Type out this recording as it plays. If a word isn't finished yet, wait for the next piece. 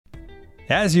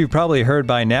As you've probably heard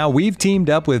by now, we've teamed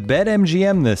up with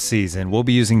BetMGM this season. We'll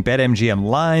be using BetMGM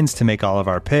lines to make all of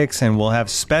our picks, and we'll have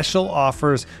special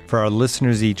offers for our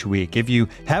listeners each week. If you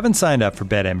haven't signed up for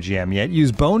BetMGM yet,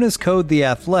 use bonus code The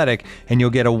Athletic, and you'll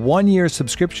get a 1-year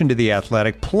subscription to The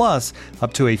Athletic, plus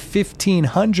up to a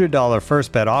 $1,500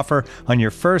 first bet offer on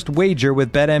your first wager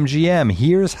with BetMGM.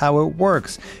 Here's how it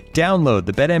works. Download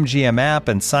the BetMGM app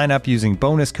and sign up using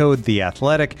bonus code The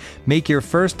Athletic. Make your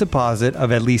first deposit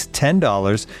of at least $10.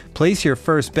 Place your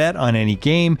first bet on any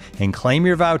game and claim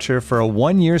your voucher for a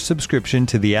 1-year subscription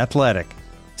to The Athletic.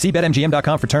 See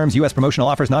BetMGM.com for terms. U.S. promotional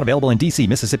offers not available in D.C.,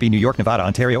 Mississippi, New York, Nevada,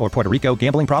 Ontario, or Puerto Rico.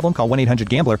 Gambling problem? Call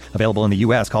 1-800-GAMBLER. Available in the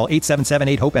U.S. Call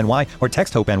 877-8-HOPE-NY or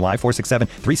text HOPE-NY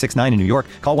 467-369 in New York.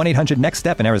 Call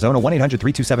 1-800-NEXT-STEP in Arizona.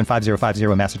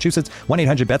 1-800-327-5050 in Massachusetts.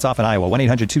 1-800-BETS-OFF in Iowa.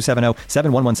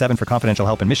 1-800-270-7117 for confidential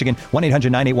help in Michigan.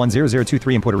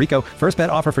 1-800-981-0023 in Puerto Rico. First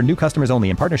bet offer for new customers only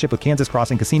in partnership with Kansas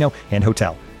Crossing Casino and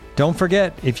Hotel. Don't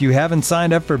forget, if you haven't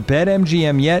signed up for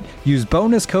BetMGM yet, use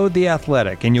bonus code The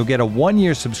Athletic, and you'll get a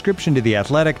 1-year subscription to The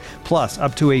Athletic, plus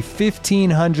up to a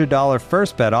 $1,500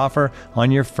 first bet offer on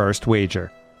your first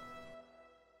wager.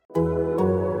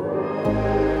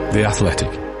 The Athletic.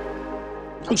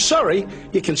 I'm sorry,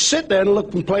 you can sit there and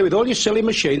look and play with all your silly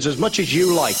machines as much as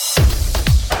you like.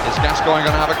 Is Gascoigne going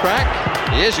to have a crack?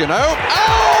 He is, you know. Oh,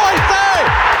 I say!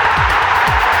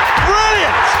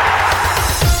 Brilliant!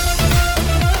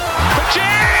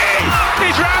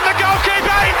 He's round the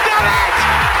goalkeeper, he's done it!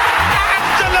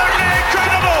 Absolutely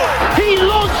incredible! He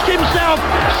launched himself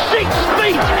 6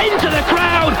 feet into the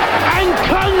crowd and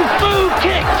kung fu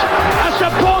kicked a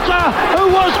supporter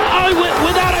who was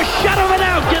without a shadow of a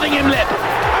doubt giving him lip. Oh,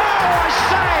 I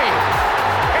say!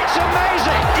 It's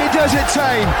amazing! He does it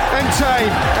time and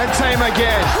time and time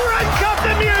again. Crank up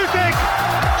the music!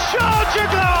 Charge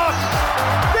your glass!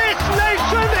 This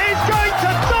nation is going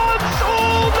to dance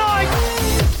all night!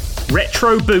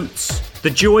 Retro boots, the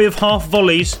joy of half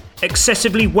volleys,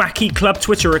 excessively wacky club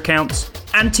Twitter accounts,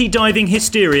 anti-diving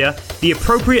hysteria, the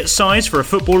appropriate size for a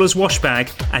footballer's wash bag,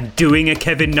 and doing a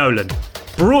Kevin Nolan.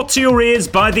 Brought to your ears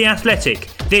by The Athletic,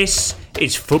 this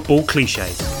is Football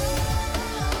Clichés.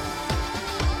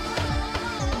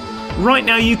 Right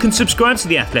now you can subscribe to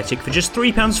The Athletic for just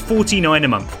 £3.49 a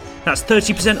month. That's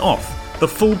 30% off the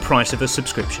full price of a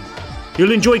subscription.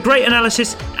 You'll enjoy great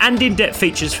analysis and in-depth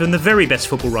features from the very best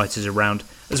football writers around,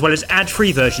 as well as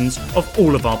ad-free versions of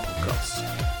all of our podcasts.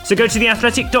 So go to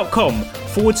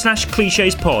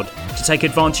theathletic.com/clichespod to take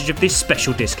advantage of this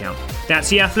special discount. That's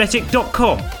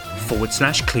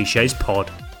theathletic.com/clichespod.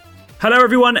 Hello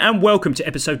everyone and welcome to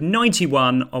episode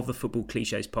 91 of the Football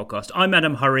Clichés podcast. I'm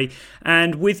Adam Hurrey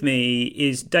and with me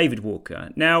is David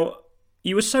Walker. Now,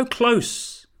 you were so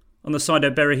close on the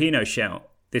Saido Berahino shout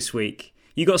this week.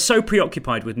 You got so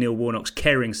preoccupied with Neil Warnock's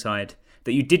caring side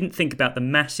that you didn't think about the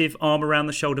massive arm around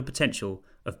the shoulder potential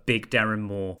of big Darren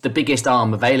Moore. The biggest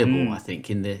arm available, I think,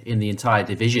 in the entire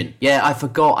division. Yeah, I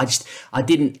forgot. I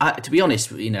didn't, to be honest,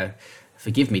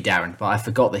 forgive me, Darren, but I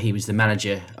forgot that he was the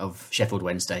manager of Sheffield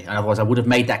Wednesday. And otherwise I would have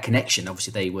made that connection.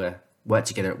 Obviously they worked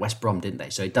together at West Brom, didn't they?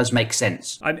 So it does make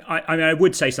sense. I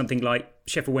would say something like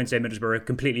Sheffield Wednesday and Middlesbrough are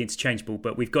completely interchangeable,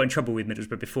 but we've got in trouble with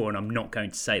Middlesbrough before, and I'm not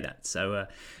going to say that. So,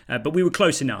 but we were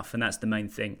close enough, and that's the main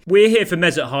thing. We're here for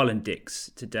Mesut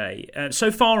Haaland-Dix today.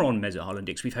 So far on Mesut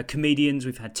Haaland-Dix, we've had comedians,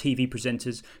 we've had TV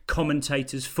presenters,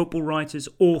 commentators, football writers,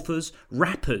 authors,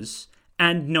 rappers,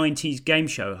 and 90s game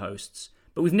show hosts.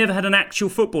 But we've never had an actual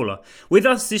footballer. With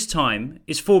us this time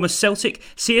is former Celtic,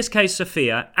 CSK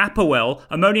Sofia, Apoel,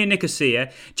 Omonia Nicosia,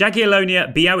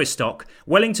 Jagiellonia Białystok,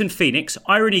 Wellington Phoenix,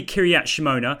 Irony Kiryat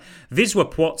Shimona, Wisła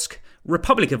Płock,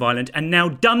 Republic of Ireland, and now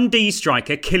Dundee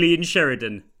striker Killian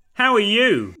Sheridan. How are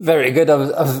you? Very good. I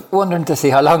was wondering to see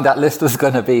how long that list was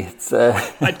going to be.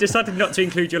 I decided not to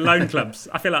include your loan clubs.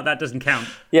 I feel like that doesn't count.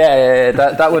 Yeah.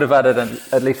 That would have added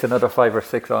at least another 5 or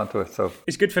 6 onto it. So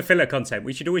it's good for filler content.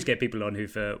 We should always get people on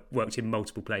who've worked in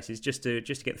multiple places just to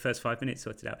get the first 5 minutes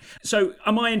sorted out. So,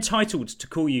 am I entitled to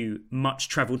call you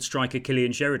much-travelled striker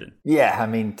Killian Sheridan? Yeah, I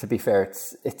mean, to be fair,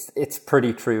 it's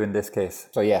pretty true in this case.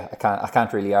 So yeah, I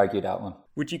can't really argue that one.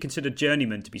 Would you consider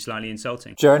journeyman to be slightly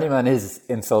insulting? Journeyman is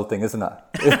insulting, isn't it?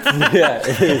 Yeah,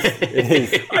 it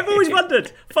is. I've always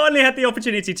wondered. Finally had the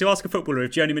opportunity to ask a footballer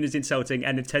if journeyman is insulting,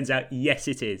 and it turns out, yes,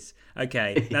 it is.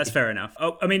 Okay, that's fair enough.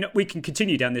 Oh, I mean, we can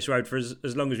continue down this road for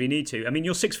as long as we need to. I mean,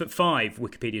 you're 6'5",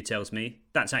 Wikipedia tells me.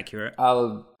 That's accurate.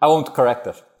 I won't correct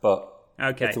it, but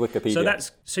okay. It's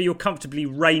Wikipedia. So you're comfortably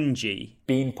rangy.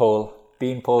 Beanpole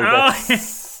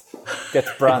gets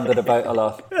branded about a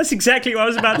lot. That's exactly what I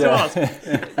was about to ask.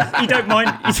 You don't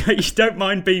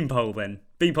mind beanpole then?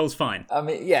 Beanpole's fine. I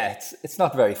mean, yeah, it's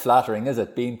not very flattering, is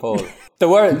it? Beanpole. The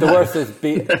worst is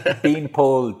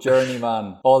Beanpole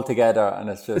Journeyman all together, and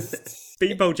it's just...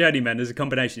 Beanpole Journeyman as a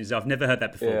combination. I've never heard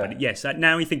that before, but yes,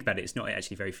 now you think about it, it's not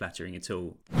actually very flattering at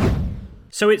all.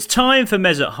 So it's time for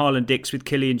Mesut Haaland-Dix with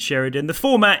Killian Sheridan. The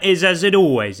format is as it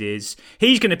always is.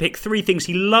 He's going to pick 3 things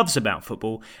he loves about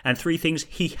football and 3 things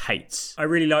he hates. I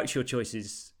really liked your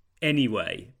choices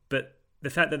anyway, but the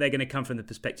fact that they're going to come from the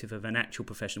perspective of an actual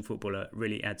professional footballer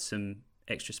really adds some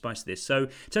extra spice to this. So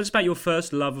tell us about your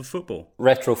first love of football.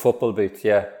 Retro football boots,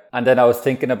 yeah. And then I was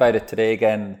thinking about it today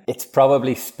again. It's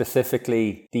probably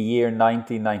specifically the year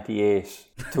 1998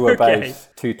 to about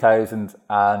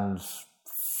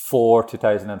 2004,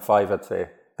 2005, I'd say.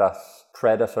 That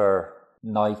Predator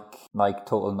Nike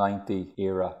Total 90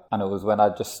 era. And it was when I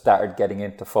just started getting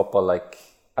into football, like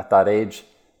at that age.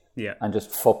 Yeah. And just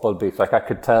football boots. Like I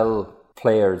could tell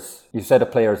players, you said a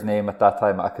player's name at that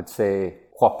time, I could say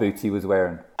what boots he was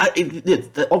wearing.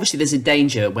 Obviously, there's a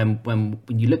danger when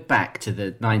you look back to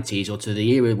the 90s or to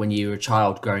the era when you were a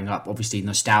child growing up. Obviously,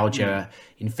 nostalgia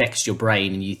infects your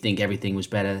brain and you think everything was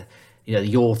better. You know,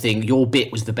 your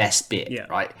bit was the best bit,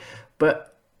 right?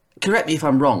 But correct me if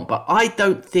I'm wrong, but I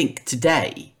don't think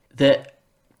today that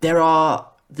there are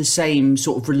the same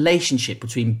sort of relationship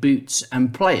between boots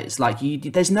and players. Like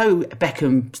there's no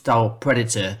Beckham style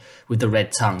Predator with the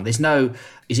red tongue. There's no,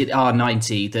 is it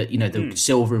R90 that, you know, the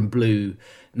silver and blue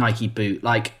Nike boot.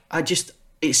 Like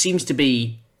it seems to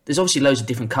be, there's obviously loads of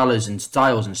different colours and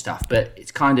styles and stuff, but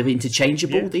it's kind of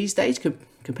interchangeable these days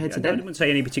compared to then. I wouldn't say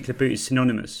any particular boot is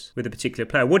synonymous with a particular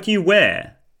player. What do you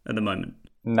wear at the moment?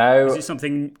 No. Is it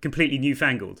something completely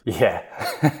newfangled? Yeah.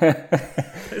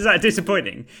 Is that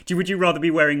disappointing? Would you rather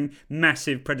be wearing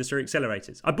massive Predator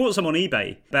accelerators? I bought some on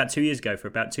eBay about 2 years ago for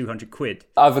about £200.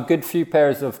 I have a good few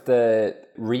pairs of the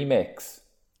remakes.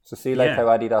 So see how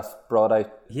Adidas brought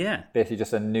out basically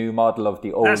just a new model of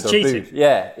the older boot.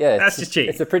 Yeah. That's just cheap.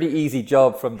 It's a pretty easy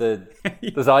job from the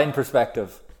design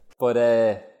perspective. But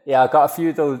I got a few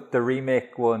of the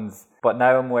remake ones. But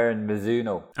now I'm wearing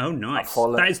Mizuno. Oh, nice.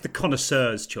 That is the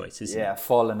connoisseur's choice, isn't it? Yeah, I've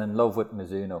fallen in love with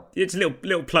Mizuno. It's a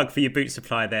little plug for your boot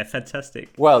supply there. Fantastic.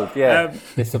 Well, yeah.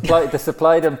 They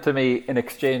supplied them to me in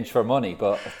exchange for money,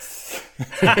 but it's...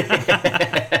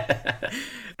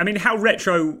 I mean, how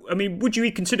retro... I mean, would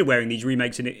you consider wearing these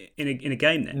remakes in a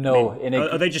game then? No.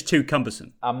 Are they just too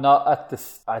cumbersome? I'm not at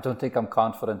this... I don't think I'm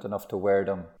confident enough to wear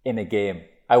them in a game.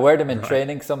 I wear them in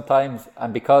training sometimes,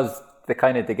 and because... They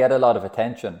get a lot of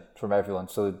attention from everyone,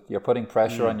 so you're putting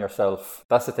pressure on yourself.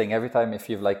 That's the thing. Every time if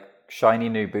you've like shiny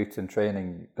new boots in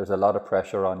training, there's a lot of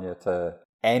pressure on you to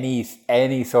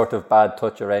any sort of bad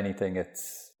touch or anything.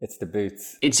 It's the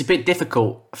boots. It's a bit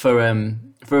difficult for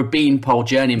a Beanpole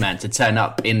Journeyman to turn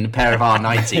up in a pair of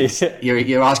R90s.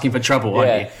 You're asking for trouble,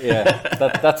 aren't you? Yeah.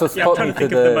 That's what's I'm trying to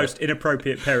think of the most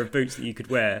inappropriate pair of boots that you could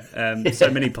wear. So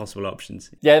many possible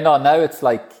options. Yeah, no. Now it's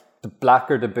like the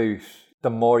blacker the boot, the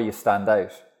more you stand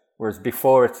out. Whereas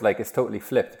before it's totally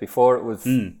flipped. Before it was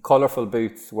colourful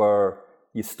boots where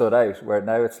you stood out, where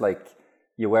now it's like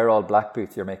you wear all black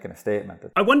boots, you're making a statement.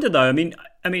 I wonder though, I mean,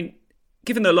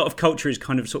 given that a lot of culture is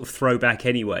kind of sort of throwback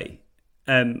anyway,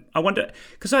 I wonder,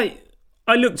 because I've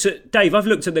looked at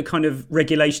the kind of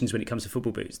regulations when it comes to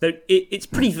football boots. It's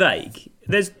pretty vague.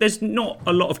 There's not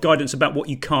a lot of guidance about what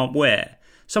you can't wear.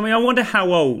 So I wonder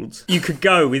how old you could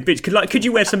go with boots. Could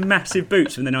you wear some massive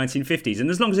boots from the 1950s? And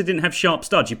as long as it didn't have sharp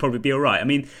studs, you'd probably be all right. I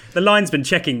mean, the linesman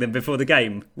checking them before the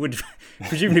game would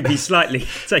presumably be slightly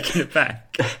taken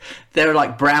aback. They're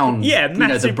like brown,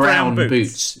 massive the brown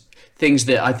boots. Things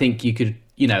that I think you could,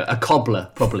 a cobbler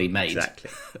probably made. Exactly.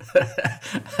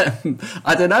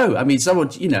 I don't know. I mean, someone,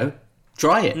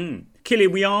 try it.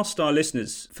 Killian, we asked our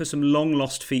listeners for some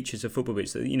long-lost features of football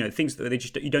boots, things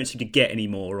that you don't seem to get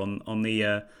anymore on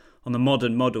the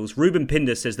modern models. Ruben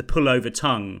Pinder says the pullover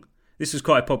tongue. This was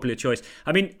quite a popular choice.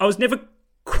 I mean, I was never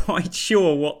quite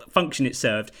sure what function it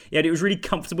served, yet it was really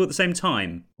comfortable at the same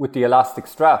time. With the elastic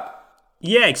strap.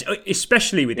 Yeah,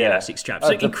 especially with the elastic strap.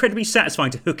 So incredibly satisfying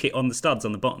to hook it on the studs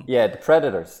on the bottom. Yeah, the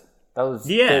Predators. That was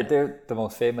they're the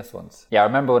most famous ones. Yeah, I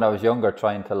remember when I was younger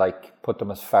trying to put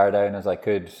them as far down as I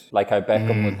could, like how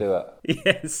Beckham would do it.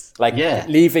 Yes.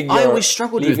 Leaving I always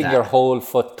struggled with that. Your whole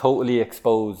foot totally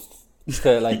exposed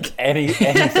to any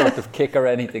sort of kick or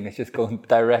anything. It's just going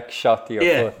direct shot to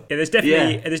your foot. Yeah, there's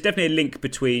definitely a link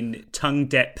between tongue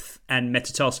depth and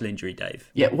metatarsal injury, Dave.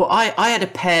 Yeah, well I had a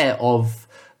pair of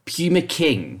Puma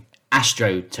King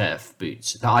AstroTurf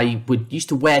boots that I used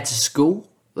to wear to school,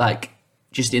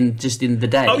 just in the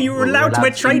day. Oh, you were allowed to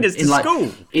wear trainers to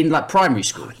school in like primary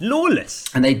school. Lawless.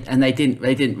 And they didn't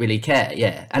really care.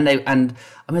 Yeah, and I mean,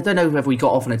 I don't know whether we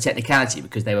got off on a technicality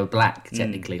because they were black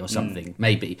technically or something,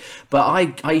 maybe. But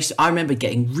I remember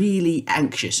getting really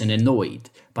anxious and annoyed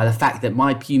by the fact that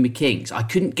my Puma Kings, I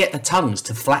couldn't get the tongues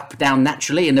to flap down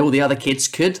naturally, and all the other kids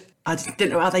could. I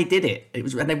didn't know how they did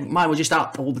it. Mine were just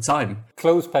up all the time.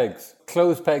 Clothes pegs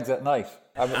at night.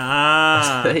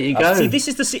 There you go. See, this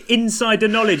is the insider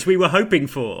knowledge we were hoping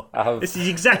for. This is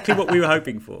exactly what we were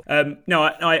hoping for. No,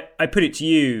 I put it to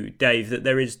you, Dave, that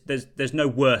there's no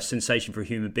worse sensation for a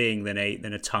human being than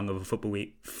a tongue of a football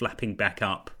flapping back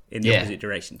up in the opposite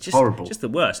direction. Just horrible. Just the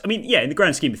worst. I mean, in the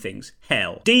grand scheme of things,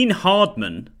 hell. Dean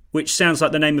Hardman, which sounds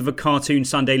like the name of a cartoon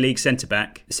Sunday League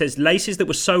centre-back, says laces that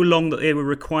were so long that they were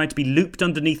required to be looped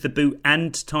underneath the boot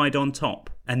and tied on top,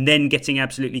 and then getting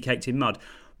absolutely caked in mud.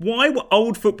 Why were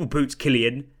old football boots,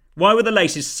 Killian? Why were the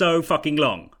laces so fucking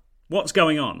long? What's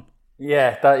going on?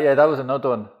 Yeah, that was another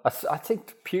one. I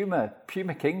think Puma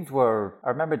Kings were... I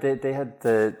remember they had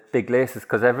the big laces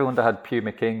because everyone that had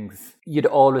Puma Kings, you'd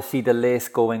always see the lace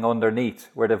going underneath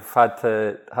where they've had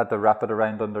to wrap it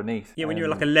around underneath. Yeah, when you were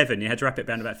like 11, you had to wrap it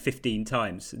around about 15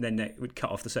 times and then it would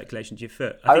cut off the circulation to your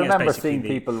foot. I remember seeing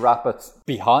people wrap it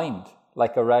behind,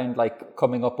 like around, like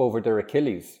coming up over their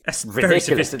Achilles. That's a very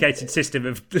sophisticated system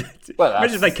of...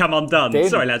 imagine if they come undone.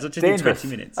 Sorry, lads, I just need 20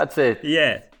 minutes. That's it.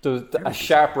 Yeah. There's a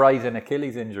sharp rise in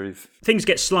Achilles injuries. Things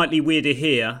get slightly weirder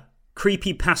here.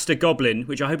 Creepy Pasta Goblin,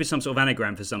 which I hope is some sort of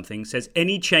anagram for something, says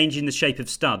any change in the shape of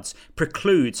studs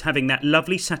precludes having that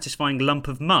lovely satisfying lump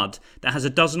of mud that has a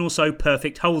dozen or so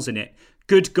perfect holes in it.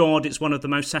 Good God, it's one of the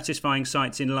most satisfying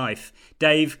sights in life.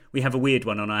 Dave, we have a weird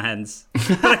one on our hands.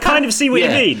 But I kind of see what he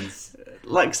means.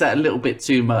 Likes that a little bit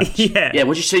too much. Yeah. Yeah,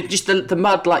 well, just the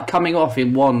mud like coming off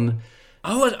in one...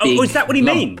 Oh, is that what he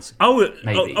means?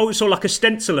 Maybe. Oh, it's all like a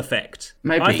stencil effect.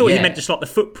 Maybe, I thought he meant just like the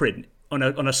footprint on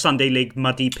a Sunday League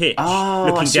muddy pitch,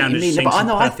 looking down and seeing some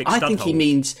perfect stud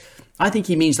holes. I think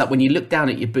he means that when you look down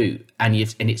at your boot and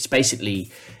it's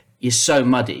basically you're so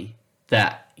muddy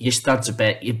that your studs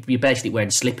are you're basically wearing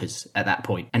slippers at that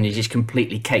point, and you're just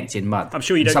completely caked in mud. I'm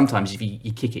sure you don't. Sometimes if you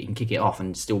kick it, you can kick it off,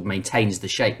 and it still maintains the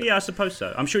shape. Yeah, I suppose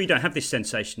so. I'm sure you don't have this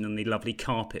sensation on the lovely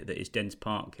carpet that is Dens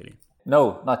Park, Killian.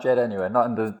 No, not yet anyway. Not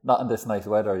in this nice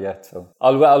weather yet. So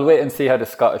I'll wait and see how the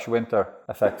Scottish winter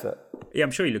affects it. Yeah,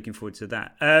 I'm sure you're looking forward to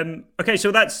that. Okay,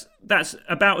 so that's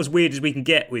about as weird as we can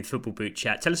get with football boot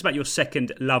chat. Tell us about your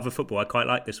second love of football. I quite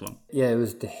like this one. Yeah, it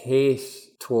was the hate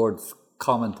towards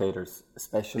commentators,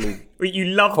 especially. You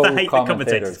love the hate that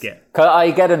commentators get. 'Cause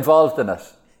I get involved in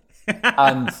it,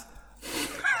 and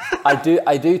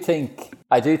I do think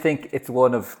it's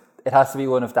it has to be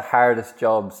one of the hardest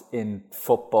jobs in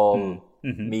football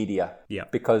media. Yeah.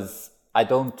 Because I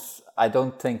don't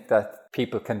think that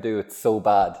people can do it so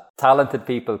bad. Talented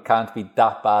people can't be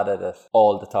that bad at it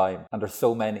all the time. And there's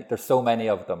so many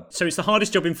of them. So it's the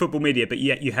hardest job in football media, but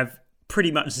yet you have pretty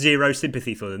much zero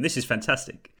sympathy for them. This is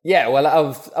fantastic. Yeah, well,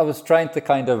 I was trying to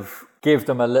kind of give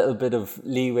them a little bit of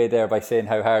leeway there by saying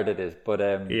how hard it is. But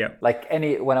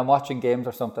when I'm watching games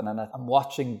or something and I'm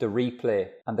watching the replay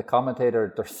and the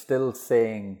commentator, they're still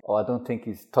saying, "Oh, I don't think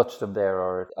he's touched him there,"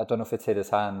 or "I don't know if it's hit his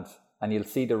hand." And you'll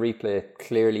see the replay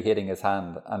clearly hitting his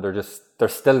hand, and they're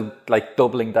still like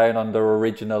doubling down on their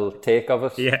original take of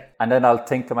it. Yeah. And then I'll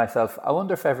think to myself, I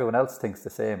wonder if everyone else thinks the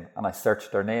same. And I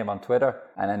search their name on Twitter,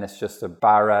 and then it's just a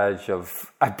barrage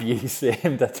of abuse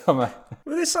aimed at them. Well,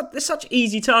 there's such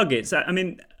easy targets. I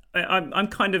mean,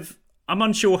 I'm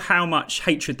unsure how much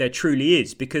hatred there truly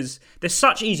is, because there's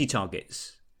such easy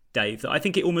targets, Dave, that I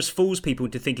think it almost fools people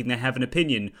into thinking they have an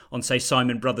opinion on, say,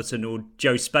 Simon Brotherton or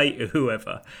Joe Spate or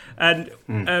whoever. And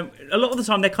a lot of the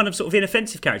time, they're kind of sort of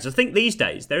inoffensive characters. I think these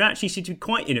days, they actually seem to be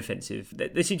quite inoffensive.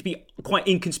 They seem to be quite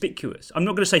inconspicuous. I'm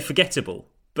not going to say forgettable,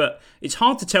 but it's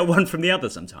hard to tell one from the other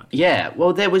sometimes. Yeah,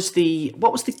 well, what was the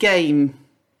game?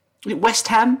 West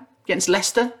Ham against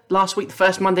Leicester last week, the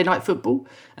first Monday Night Football,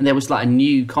 and there was like a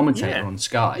new commentator on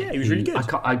Sky. Yeah, he was really good.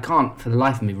 I can't for the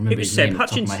life of me remember his name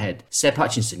off the top of my head. Seb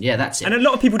Hutchinson, yeah, that's it. And a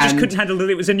lot of people just couldn't handle that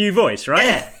it was a new voice, right?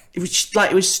 Yeah,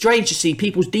 it was strange to see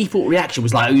people's default reaction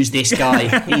was like, "Who's this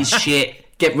guy? He's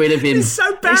shit. Get rid of him." It's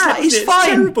so bad. It's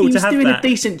fine. He's doing a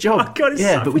decent job. Oh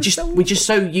God, but we're just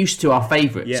so used to our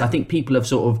favourites. Yeah. I think people have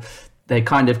sort of, they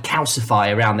kind of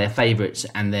calcify around their favourites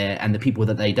and the people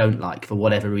that they don't like for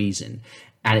whatever reason.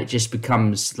 And it just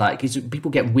becomes like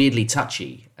people get weirdly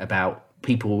touchy about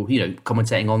people,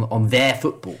 commentating on their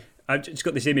football. I've just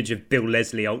got this image of Bill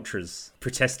Leslie ultras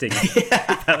protesting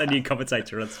about the new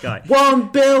commentator on Sky. One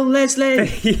Bill Leslie.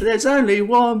 There's only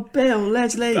one Bill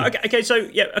Leslie.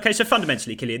 So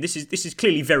fundamentally, Killian, this is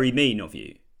clearly very mean of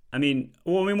you. I mean,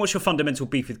 what's your fundamental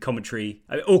beef with commentary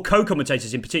or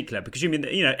co-commentators in particular? Because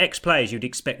ex-players, you'd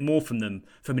expect more from them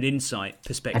from an insight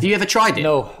perspective. Have you ever tried it?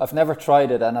 No, I've never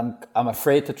tried it, and I'm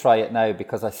afraid to try it now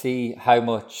because I see how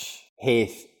much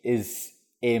hate is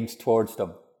aimed towards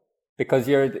them. Because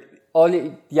you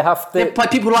have to. By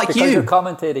people like because you. You're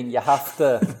commentating. You have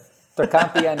to. There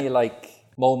can't be any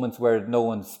moments where no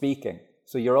one's speaking.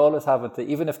 So you're always having to,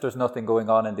 even if there's nothing going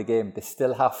on in the game, they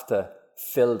still have to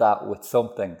fill that with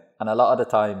something, and a lot of the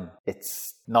time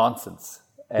it's nonsense.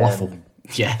 Waffle.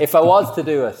 Yeah. If I was to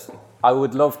do it, I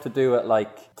would love to do it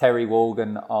like Terry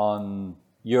Wogan on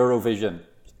Eurovision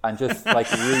and just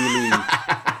really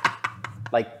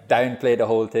downplay the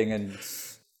whole thing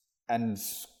and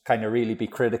kind of really be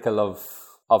critical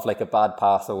of like a bad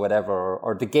pass or whatever,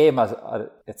 or the game as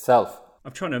itself.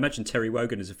 I'm trying to imagine Terry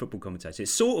Wogan as a football commentator. It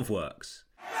sort of works.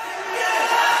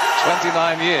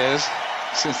 29 years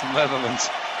since the Netherlands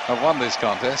have won this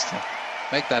contest.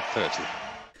 Make that 30.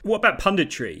 What about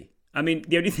punditry? I mean,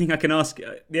 the only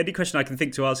question I can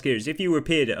think to ask here is, if you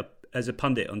appeared as a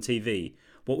pundit on TV,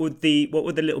 what would the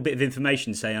little bit of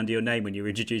information say under your name when you were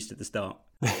introduced at the start?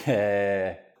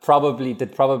 They'd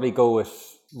probably go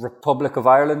with Republic of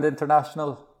Ireland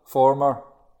international, former.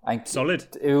 Solid.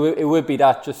 It would be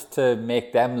that, just to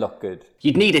make them look good.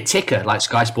 You'd need a ticker like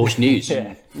Sky Sports News.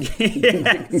 Yeah.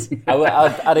 Yes.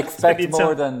 I'd expect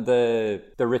more than the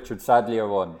Richard Sadlier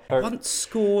one. Once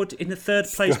scored in the third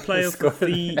place playoff of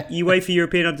the UEFA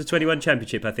European Under-21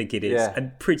 Championship, I think it is. Yeah.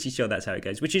 I'm pretty sure that's how it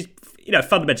goes, which is,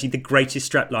 fundamentally the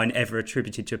greatest strapline ever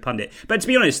attributed to a pundit. But to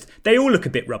be honest, they all look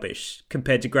a bit rubbish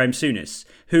compared to Graham Souness,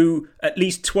 who at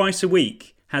least twice a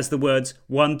week has the words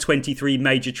won 23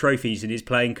 major trophies in his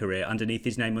playing career underneath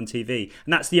his name on TV.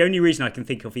 And that's the only reason I can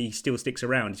think of he still sticks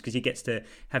around, is because he gets to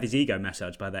have his ego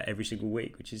massaged by that every single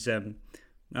week, which is, it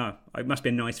must be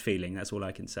a nice feeling. That's all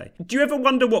I can say. Do you ever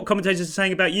wonder what commentators are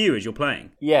saying about you as you're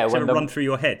playing? Yeah. Does it ever run through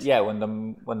your head? Yeah, when the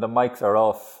mics are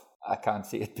off, I can't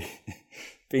see it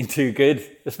being too good.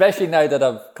 Especially now that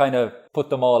I've kind of put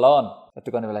them all on. That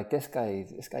they're going to be like, this guy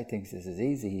thinks this is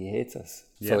easy. He hates us.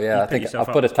 Yeah, so I think I've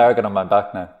put a target on my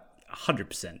back now.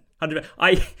 100%. I'm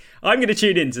going to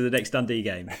tune in to the next Dundee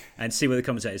game and see what the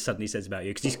commentator suddenly says about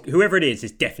you, because whoever it is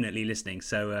definitely listening.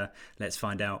 So let's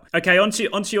find out. Okay, onto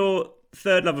your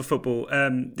third love of football.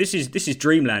 This is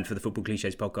dreamland for the Football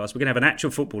Clichés podcast. We're going to have an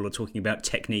actual footballer talking about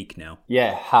technique now.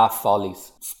 Yeah, half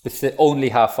volleys. Only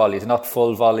half volleys, not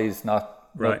full volleys,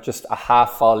 not just a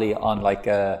half volley on like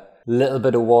a little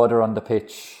bit of water on the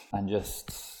pitch, and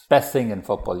just best thing in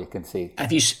football you can see.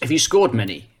 Have you scored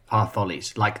many half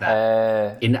volleys like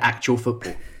that in actual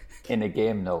football? In a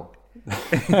game, no.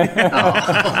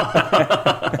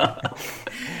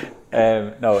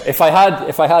 No. If I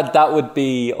had, that would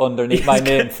be underneath my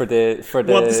name for the.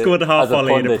 Once scored a half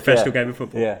volley in a professional game of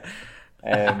football. Yeah.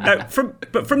 But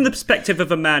from the perspective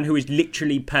of a man who is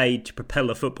literally paid to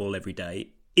propel a football every day,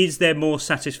 is there more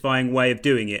satisfying way of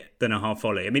doing it than a half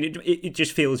volley? I mean, it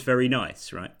just feels very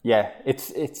nice, right? Yeah, it's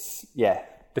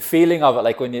the feeling of it,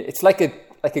 like when it's like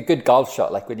a good golf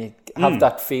shot, like when you have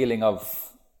that feeling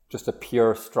of just a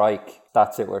pure strike.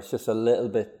 That's it, where it's just a little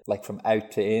bit like from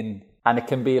out to in, and it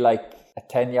can be like a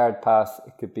 10-yard pass,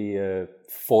 it could be a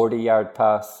 40-yard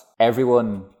pass.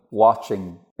 Everyone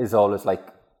watching is always like,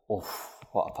 "Oh,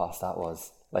 what a pass that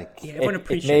was!" Like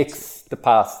it makes the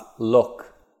pass look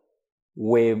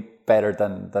way better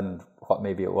than what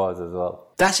maybe it was as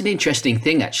well. That's an interesting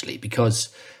thing, actually,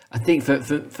 because I think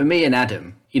for me and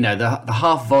Adam, the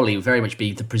half volley would very much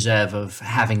be the preserve of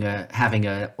having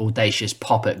a audacious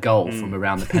pop at goal from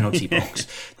around the penalty box.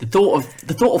 The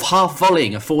thought of half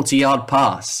volleying a 40-yard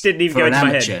pass didn't even for go an into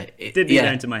amateur, my head. Didn't even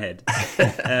go into my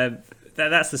head.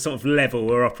 That's the sort of level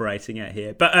we're operating at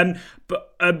here. But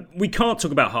we can't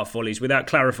talk about half volleys without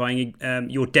clarifying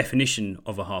your definition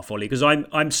of a half volley, because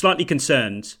I'm slightly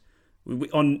concerned,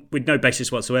 with no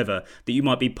basis whatsoever, that you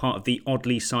might be part of the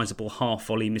oddly sizable half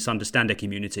volley misunderstander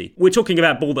community. We're talking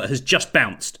about ball that has just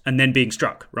bounced and then being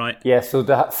struck, right? Yeah. So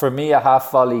for me, a half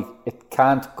volley, it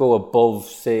can't go above,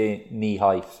 say, knee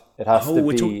height. It has to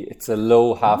be. It's a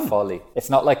low half volley. It's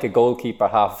not like a goalkeeper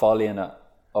half volleying it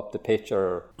up the pitch.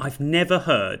 Or I've never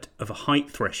heard of a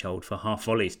height threshold for half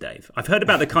volleys, Dave. I've heard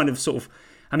about the kind of sort of,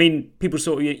 I mean, people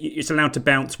sort of, it's allowed to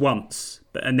bounce once,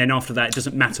 and then after that it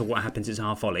doesn't matter what happens, it's a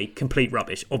half volley. Complete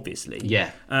rubbish, obviously.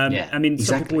 Yeah. I mean, exactly.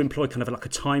 Some people employ kind of like a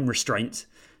time restraint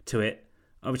to it,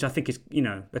 which I think is,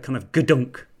 the kind of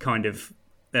gadunk kind of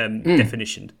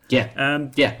definition.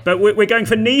 Yeah. But we're going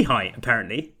for knee height,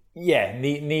 apparently. Yeah,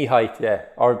 knee height, yeah.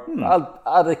 Or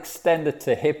I'll extend it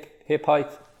to hip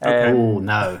height. Okay. Oh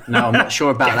no, I'm not sure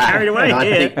about that. Carried away.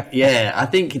 I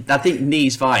think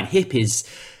knee's fine. Hip is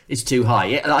too high.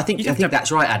 Yeah, I think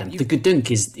that's right, Adam. The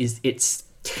Gudunk is it's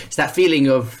that feeling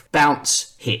of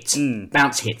bounce hit.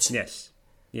 Yes.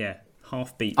 Yeah.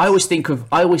 Half beat. I always think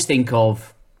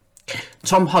of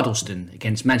Tom Huddleston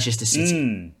against Manchester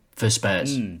City for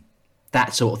Spurs.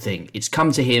 That sort of thing. It's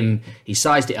come to him. He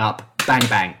sized it up. Bang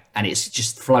bang. And it's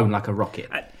just flown like a rocket.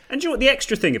 And do you know what the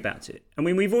extra thing about it? I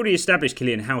mean, we've already established,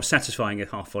 Killian, how satisfying a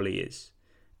half volley is.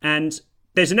 And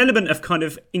there's an element of kind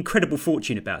of incredible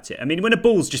fortune about it. I mean, when a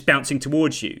ball's just bouncing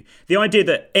towards you, the idea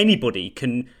that anybody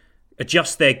can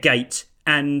adjust their gait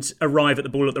and arrive at the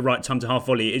ball at the right time to half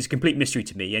volley is a complete mystery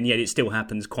to me, and yet it still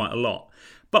happens quite a lot.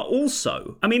 But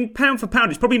also, I mean, pound for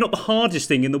pound, it's probably not the hardest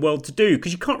thing in the world to do,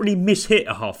 because you can't really mishit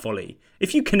a half volley.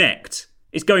 If you connect,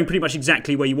 it's going pretty much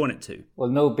exactly where you want it to. Well,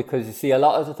 no, because you see, a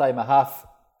lot of the time a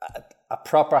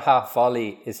proper half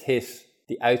volley is hit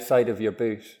the outside of your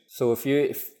boot. So if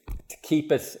to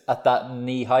keep it at that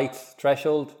knee height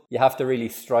threshold, you have to really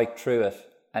strike through it.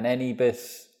 And any bit,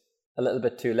 a little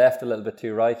bit too left, a little bit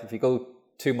too right, if you go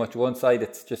too much one side,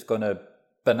 it's just going to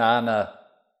banana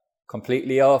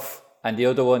completely off. And the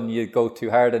other one, you go too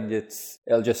hard and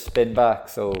it'll just spin back.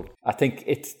 So I think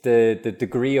it's the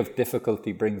degree of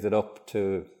difficulty brings it up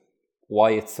to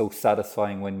why it's so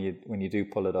satisfying when you do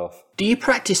pull it off. Do you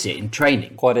practice it in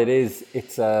training? What it is,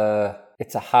 it's a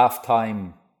half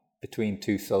time between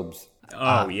two subs.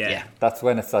 Oh yeah. That's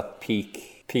when it's at peak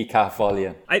half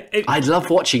volume. I love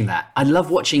watching that. I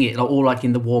love watching it all like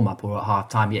in the warm up or at half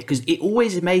time. Yeah, because it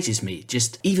always amazes me.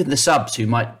 Just even the subs who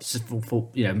might,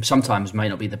 sometimes may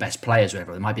not be the best players or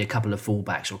whatever. There might be a couple of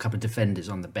fullbacks or a couple of defenders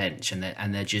on the bench, and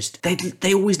they're just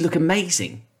they always look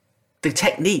amazing. The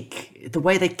technique, the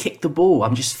way they kick the ball,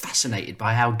 I'm just fascinated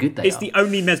by how good they are. It's the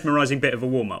only mesmerising bit of a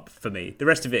warm-up for me. The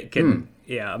rest of it I'm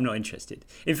not interested.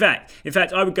 In fact,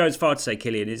 I would go as far to say,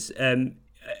 Killian, is,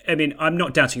 I mean, I'm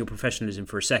not doubting your professionalism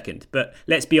for a second, but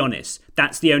let's be honest,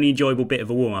 that's the only enjoyable bit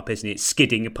of a warm-up, isn't it?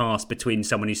 Skidding a pass between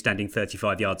someone who's standing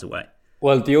 35 yards away.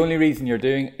 Well, the only reason you're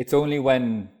doing it's only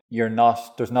when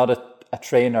there's not a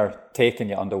trainer taking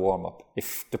you on the warm-up.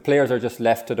 If the players are just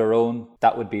left to their own,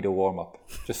 that would be the warm-up.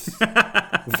 Just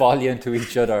volleying to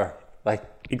each other like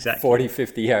 40,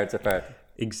 50 yards apart.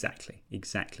 Exactly.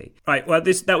 Right, well,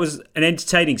 that was an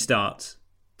entertaining start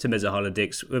to Meza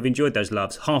Haaland-Dix. We've enjoyed those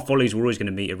loves. Half volleys were always going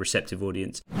to meet a receptive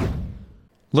audience.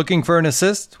 Looking for an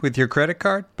assist with your credit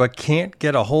card, but can't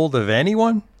get a hold of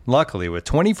anyone? Luckily, with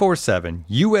 24/7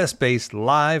 US-based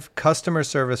live customer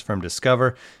service from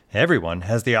Discover, everyone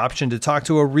has the option to talk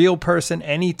to a real person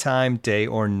anytime, day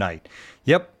or night.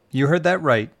 Yep, you heard that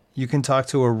right. You can talk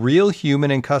to a real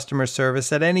human in customer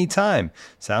service at any time.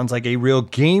 Sounds like a real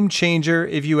game changer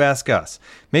if you ask us.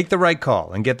 Make the right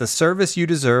call and get the service you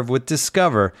deserve with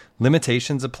Discover.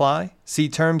 Limitations apply. See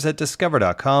terms at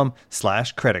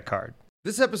discover.com/creditcard.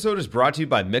 This episode is brought to you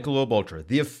by Michelob Ultra,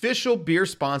 the official beer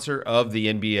sponsor of the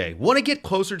NBA. Want to get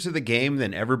closer to the game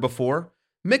than ever before?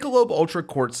 Michelob Ultra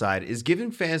Courtside is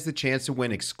giving fans the chance to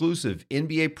win exclusive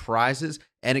NBA prizes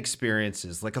and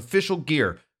experiences like official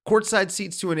gear, courtside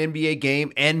seats to an NBA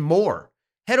game, and more.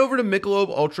 Head over to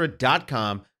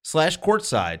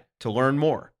MichelobUltra.com/courtside to learn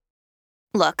more.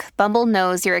 Look, Bumble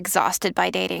knows you're exhausted by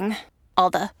dating.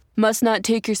 All the must not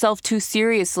take yourself too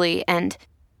seriously and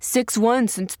 6'1"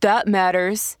 since that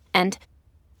matters. And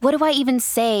what do I even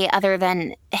say other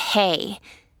than, hey?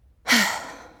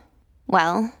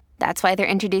 Well, that's why they're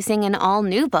introducing an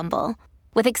all-new Bumble,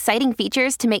 with exciting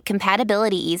features to make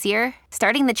compatibility easier,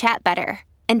 starting the chat better,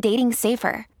 and dating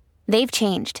safer. They've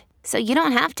changed, so you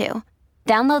don't have to.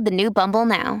 Download the new Bumble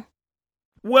now.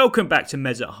 Welcome back to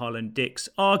Meza Haaland-Dix.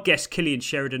 Our guest, Killian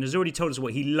Sheridan, has already told us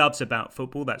what he loves about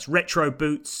football. That's retro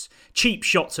boots, cheap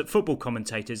shots at football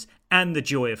commentators, and the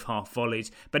joy of half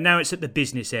volleys. But now it's at the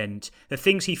business end, the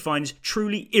things he finds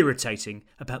truly irritating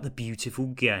about the beautiful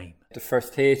game. The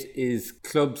first hate is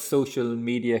club social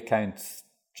media accounts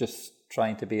just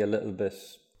trying to be a little bit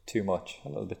too much, a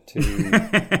little bit too...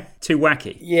 too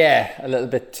wacky. Yeah, a little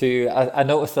bit too... I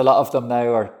noticed a lot of them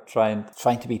now are trying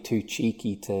to be too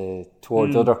cheeky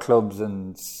towards other clubs,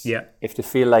 and if they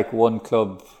feel like one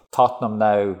club, Tottenham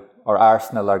now or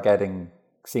Arsenal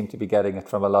seem to be getting it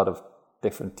from a lot of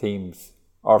different teams,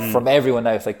 or from everyone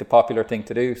now. It's like the popular thing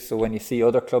to do. So when you see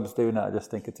other clubs doing it, I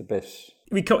just think it's a bit...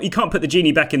 You can't put the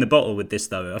genie back in the bottle with this,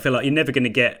 though. I feel like you're never going to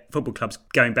get football clubs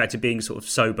going back to being sort of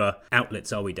sober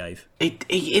outlets, are we, Dave? It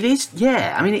is,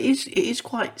 yeah. I mean, it is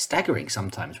quite staggering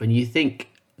sometimes when you think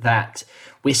that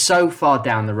we're so far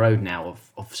down the road now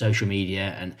of social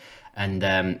media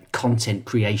and content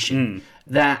creation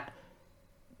that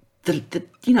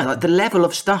the level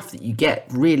of stuff that you get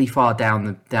really far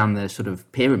down the sort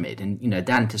of pyramid, and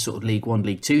down to sort of League One,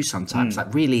 League Two sometimes,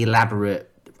 like really elaborate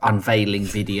unveiling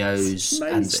videos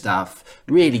and stuff,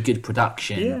 really good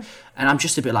production, and I'm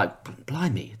just a bit like,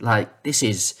 blimey, like it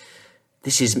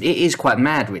is quite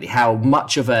mad really how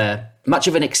much of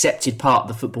an accepted part of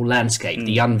the football landscape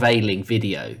the unveiling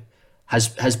video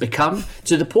has become,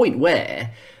 to the point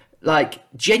where, like,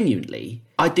 genuinely,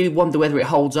 I do wonder whether it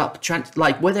holds up.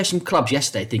 Like, were there some clubs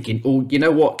yesterday thinking, "Oh, you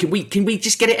know what? Can we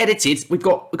just get it edited? We've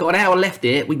got an hour left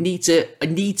here. I need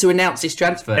to announce this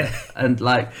transfer." And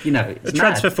it's the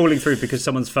transfer falling through because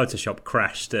someone's Photoshop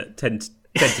crashed at 10 to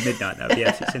midnight. That would be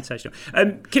absolutely sensational.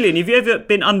 Killian, have you ever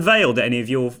been unveiled at any of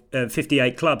your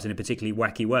 58 clubs in a particularly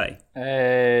wacky way?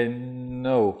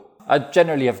 No, I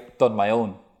generally have done my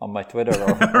own on my Twitter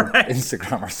or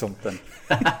Instagram or something.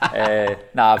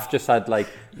 I've just had like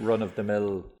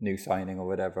run-of-the-mill new signing or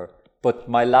whatever. But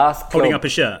my last club, holding up a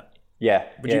shirt. Yeah.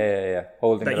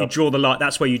 Holding that it you up. Draw the line.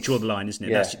 That's where you draw the line, isn't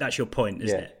it? Yeah. That's your point,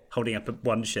 isn't it? Holding up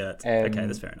one shirt. Okay,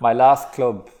 that's fair enough. My last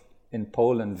club in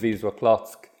Poland, Wisła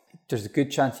Płock, there's a good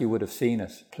chance you would have seen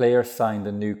it. Players signed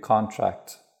a new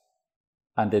contract,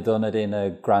 and they done it in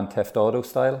a Grand Theft Auto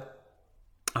style.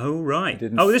 Oh right.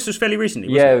 This was fairly recently.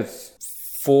 Wasn't it was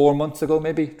 4 months ago,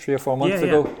 maybe 3 or 4 months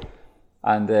ago.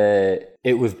 And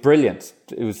it was brilliant.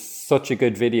 It was such a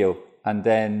good video. And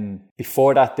then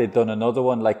before that, they'd done another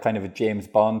one, like kind of a James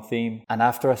Bond theme. And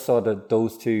after I saw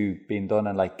those two being done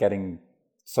and like getting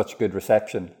such good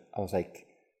reception, I was like,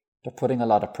 they're putting a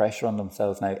lot of pressure on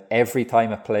themselves now. Every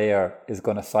time a player is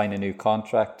going to sign a new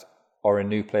contract or a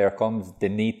new player comes, they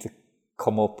need to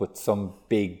come up with some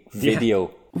big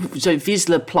video. So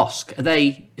Wisła Płock,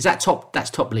 that's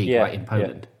top league, right, in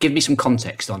Poland? Yeah. Give me some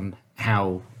context on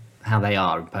how they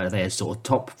are. Are they a sort of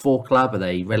top 4 club? Are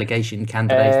they relegation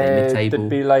candidates? Are they mid-table? They'd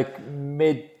be like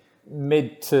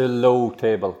mid to lower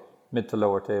table,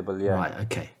 yeah. Right,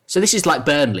 okay. So this is like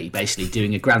Burnley basically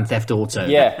doing a Grand Theft Auto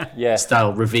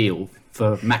style reveal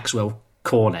for Maxwell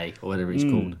Cornet or whatever he's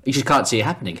called. You just can't see it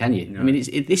happening, can you? No. I mean,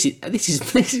 this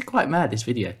is quite mad, this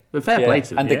video. But fair play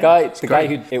to him. And the guy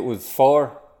who it was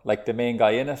for, like the main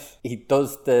guy in it, he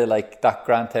does that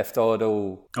Grand Theft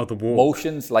Auto the wall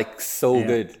motions so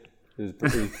good. It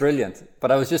was brilliant.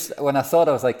 But I was just, when I saw it,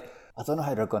 I was like, I don't know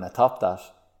how they're going to top that.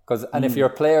 And if you're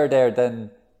a player there,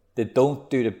 then they don't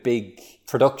do the big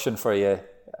production for you.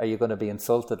 Are you going to be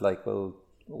insulted? Like, well,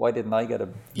 why didn't I get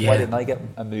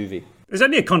a movie? There's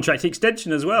only a contract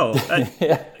extension as well.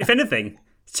 If anything,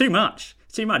 it's too much.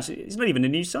 It's not even a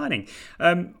new signing.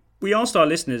 We asked our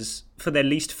listeners for their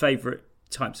least favourite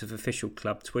types of official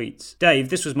club tweets. Dave,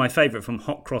 this was my favourite from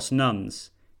Hot Cross Nuns.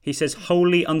 He says,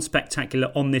 wholly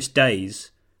unspectacular on this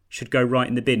days should go right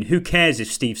in the bin. Who cares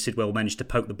if Steve Sidwell managed to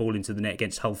poke the ball into the net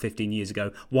against Hull 15 years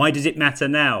ago? Why does it matter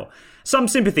now? Some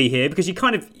sympathy here, because you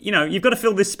kind of, you've got to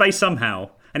fill this space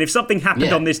somehow. And if something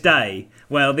happened on this day,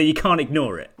 well, then you can't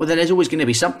ignore it. Well, then there's always going to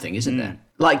be something, isn't there?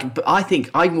 Like, but I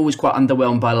think I'm always quite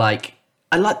underwhelmed by, like,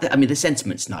 I like that. I mean, the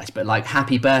sentiment's nice, but like,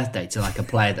 happy birthday to like a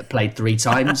player that played 3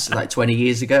 times, like 20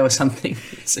 years ago or something.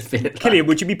 It's a bit. Killian,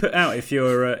 would you be put out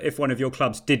if one of your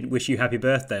clubs didn't wish you happy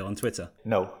birthday on Twitter?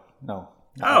 No. No,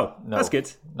 that's good.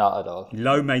 Not at all.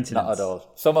 Low maintenance. Not at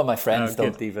all. Some of my friends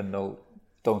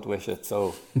don't wish it.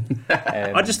 So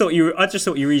I just thought you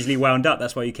were easily wound up.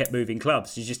 That's why you kept moving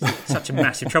clubs. You're just such a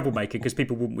massive troublemaker because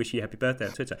people wouldn't wish you happy birthday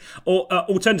on Twitter. Or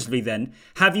alternatively, then,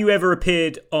 have you ever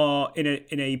appeared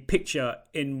in a picture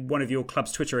in one of your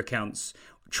club's Twitter accounts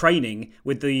training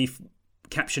with the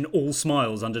caption "all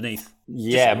smiles" underneath?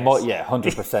 Yeah,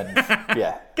 100%.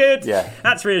 Yeah, good. Yeah,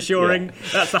 that's reassuring. Yeah.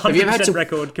 That's the 100%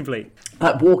 record complete.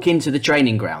 Like walk into the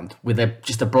training ground with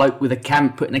just a bloke with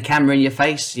putting a camera in your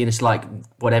face. It's like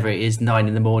whatever it is, 9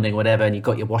 a.m, whatever, and you've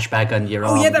got your wash bag under your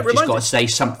arm. Oh yeah, that reminds me. You've just got to say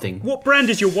something. What brand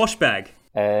is your wash bag?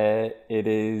 It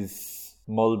is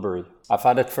Mulberry. I've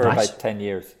had it for about 10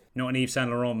 years. Not an Yves Saint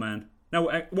Laurent man. No,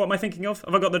 what am I thinking of?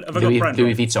 Have I got brand?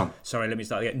 Louis Vuitton. Sorry, let me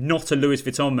start again. Not a Louis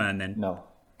Vuitton man then. No.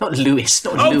 Not Louis.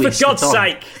 For God's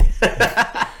sake!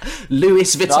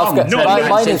 Louis Vuitton. No,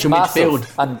 mine is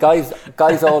massive. And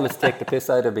guys always take the piss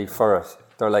out of me for it.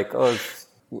 They're like, "Oh,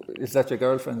 is that your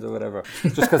girlfriend's or whatever?"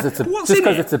 Just because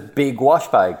it's a big wash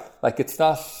bag. Like it's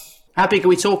not. How big are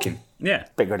we talking? Yeah,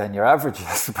 bigger than your average,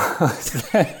 I suppose.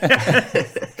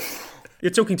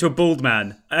 You're talking to a bald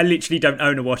man. I literally don't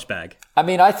own a wash bag. I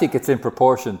mean, I think it's in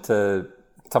proportion to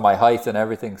my height and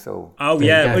everything. So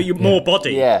but you're more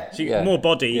body. Yeah, more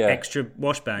body, extra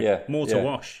wash bag, more to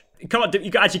wash.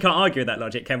 You actually can't argue with that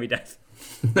logic, can we, Dave?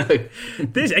 No.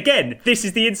 This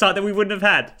is the insight that we wouldn't have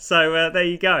had. So there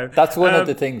you go. That's one of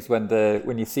the things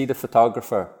when you see the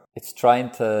photographer, it's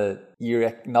you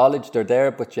acknowledge they're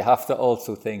there, but you have to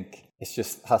also think it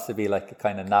just has to be like a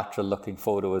kind of natural looking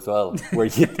photo as well, where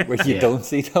you don't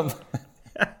see them.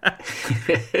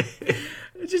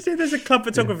 Just there's a club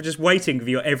photographer just waiting for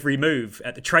your every move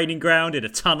at the training ground, in a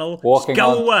tunnel. Walking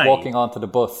onto the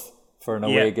bus for an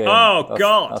away game. Oh,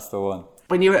 God. That's the one.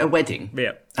 When you're at a wedding,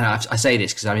 and I say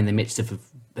this because I'm in the midst of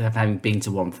having been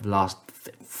to one for the last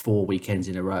 4 weekends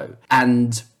in a row,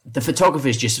 and the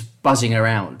photographer's just buzzing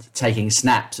around, taking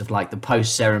snaps of like the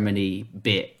post-ceremony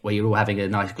bit where you're all having a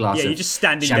nice glass of you're just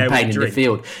standing champagne there in the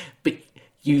field. But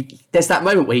there's that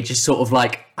moment where you just sort of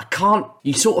like,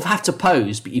 you sort of have to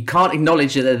pose, but you can't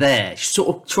acknowledge that they're there. You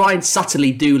sort of try and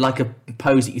subtly do like a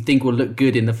pose that you think will look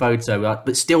good in the photo,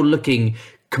 but still looking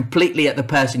completely at the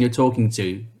person you're talking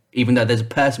to, even though there's a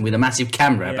person with a massive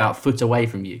camera about a foot away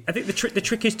from you. I think the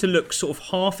trick is to look sort of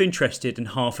half interested and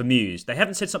half amused. They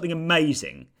haven't said something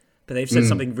amazing, but they've said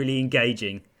something really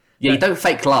engaging. Yeah, you don't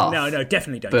fake laugh. No,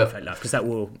 definitely don't fake laugh, because that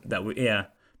will, yeah.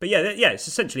 But yeah, it's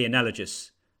essentially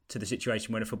analogous to the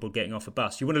situation when a football getting off a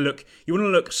bus. You want to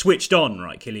look switched on,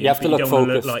 right, Killian? You have to look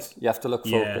focused. Look you have to look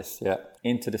focused. Yeah,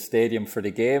 into the stadium for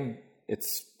the game,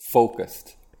 it's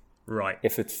focused. Right.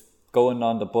 If it's going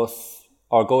on the bus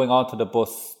or going onto the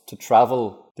bus to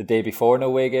travel the day before an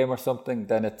away game or something,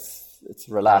 then it's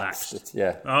relaxed. It's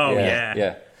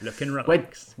yeah. Looking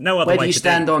relaxed. No other way. Where do you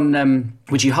stand on?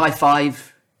 Would you high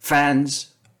five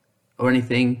fans or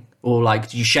anything? Or like,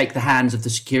 do you shake the hands of the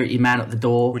security man at the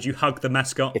door? Would you hug the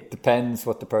mascot? It depends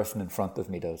what the person in front of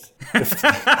me does. If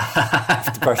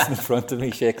the person in front of me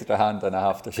shakes their hand, then I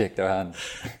have to shake their hand.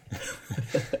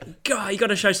 God, you got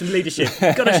to show some leadership.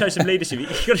 You got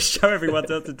to show everyone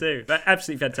what to do. But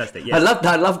absolutely fantastic. Yes.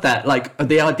 I love that. Like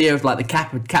the idea of like the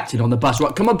captain on the bus.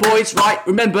 Right, come on, boys. Right,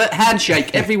 remember,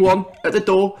 handshake, everyone at the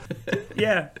door.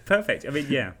 Yeah, perfect. I mean,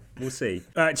 yeah. We'll see.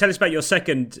 Tell us about your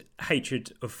second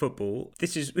hatred of football.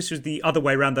 This was the other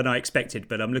way around than I expected,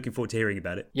 but I'm looking forward to hearing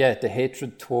about it. Yeah, the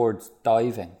hatred towards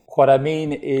diving. What I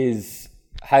mean is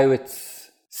how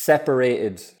it's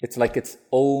separated. It's like its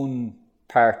own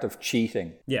part of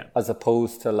cheating. Yeah. As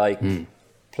opposed to like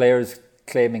players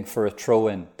claiming for a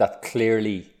throw-in that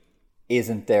clearly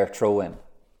isn't their throw-in.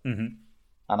 Mm-hmm.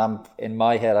 And in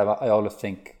my head, I always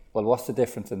think, well, what's the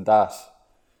difference in that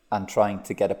and trying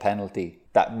to get a penalty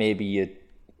that maybe you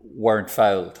weren't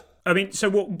fouled? I mean, so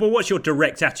what's your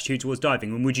direct attitude towards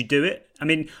diving? And would you do it? I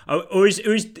mean, or is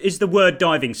the word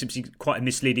diving simply quite a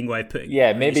misleading way of putting it?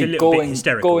 Yeah, maybe it's a little bit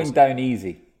hysterical, going down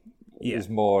easy is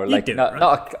more like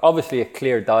not obviously a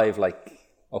clear dive. Like,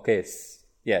 okay,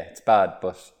 it's bad,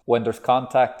 but when there's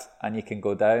contact and you can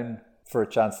go down for a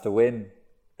chance to win,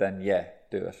 then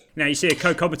do it. Now you see a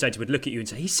co-commentator would look at you and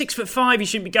say, "He's 6'5", he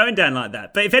shouldn't be going down like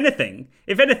that." But if anything,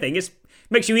 it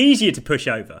makes you easier to push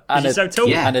over because you're so tall.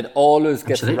 Yeah. And it always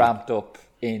gets ramped up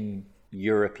in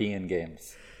European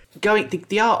games.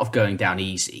 The art of going down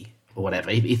easy or whatever,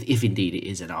 if indeed it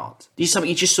is an art, is something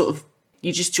you just sort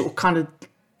of kind of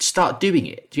start doing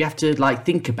it. Do you have to like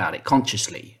think about it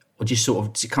consciously, or just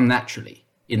sort of come naturally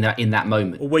in that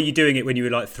moment? Or were you doing it when you were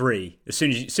like 3? As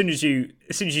soon as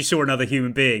you saw another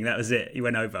human being, that was it. You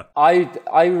went over.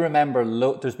 I remember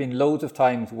there's been loads of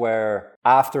times where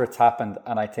after it's happened,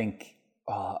 and I think,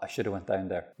 oh, I should have went down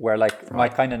there. Where like my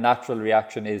kind of natural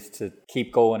reaction is to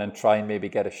keep going and try and maybe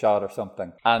get a shot or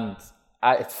something. And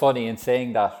it's funny in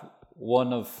saying that.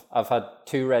 I've had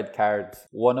 2 red cards.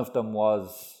 One of them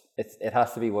was. It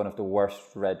has to be one of the worst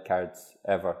red cards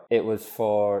ever. It was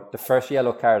for the first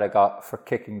yellow card I got for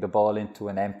kicking the ball into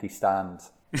an empty stand.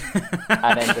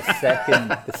 And then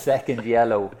the second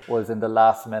yellow was in the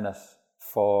last minute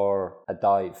for a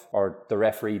dive, or the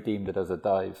referee deemed it as a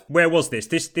dive. Where was this?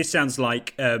 This sounds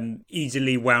like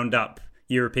easily wound up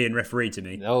European referee to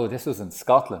me. No, this was in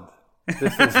Scotland.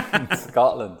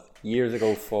 Years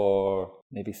ago for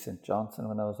maybe St Johnstone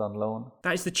when I was on loan.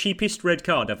 That is the cheapest red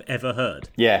card I've ever heard.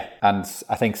 Yeah, and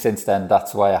I think since then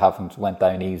that's why I haven't went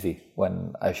down easy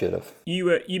when I should have.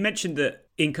 You mentioned that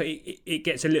it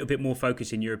gets a little bit more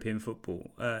focus in European football.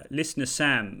 Listener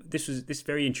Sam, this was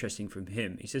very interesting from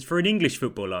him. He says, for an English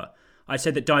footballer, I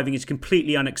said that diving is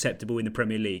completely unacceptable in the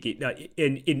Premier League.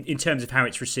 In terms of how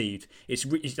it's received, it's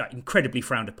like incredibly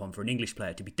frowned upon for an English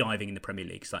player to be diving in the Premier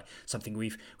League. It's like something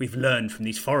we've learned from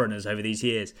these foreigners over these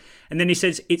years. And then he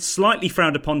says it's slightly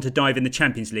frowned upon to dive in the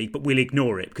Champions League, but we'll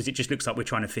ignore it because it just looks like we're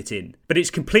trying to fit in. But it's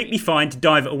completely fine to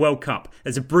dive at a World Cup.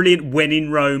 There's a brilliant when in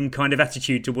Rome kind of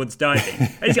attitude towards diving.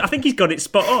 I think he's got it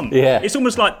spot on. Yeah. It's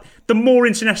almost like the more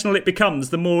international it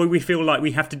becomes, the more we feel like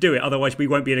we have to do it. Otherwise, we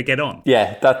won't be able to get on.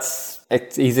 Yeah, that's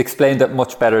it. He's explained it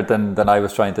much better than I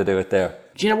was trying to do it there.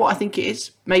 Do you know what I think it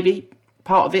is? Maybe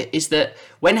part of it is that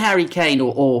when Harry Kane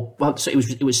so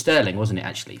it was Sterling, wasn't it,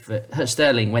 actually?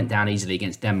 Sterling went down easily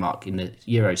against Denmark in the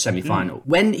Euro semi-final.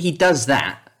 When he does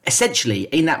that, essentially,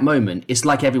 in that moment, it's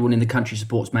like everyone in the country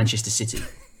supports Manchester City.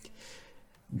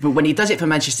 But when he does it for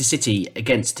Manchester City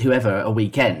against whoever a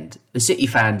weekend, the City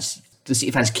fans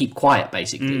keep quiet,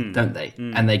 basically, don't they?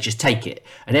 And they just take it.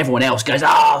 And everyone else goes,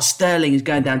 Sterling is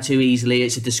going down too easily.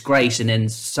 It's a disgrace. And then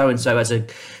so-and-so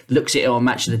looks at it on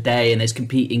Match of the Day, and there's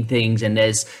competing things, and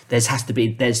there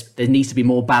needs to be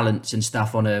more balance and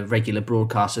stuff on a regular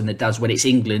broadcast than there does when it's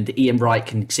England. Ian Wright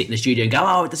can sit in the studio and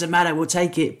go, it doesn't matter, we'll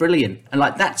take it. Brilliant. And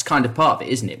like, that's kind of part of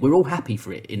it, isn't it? We're all happy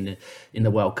for it in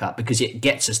the World Cup because it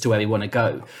gets us to where we want to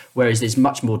go. Whereas there's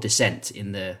much more dissent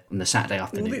on the Saturday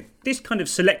afternoon. Well, this kind of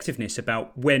selectiveness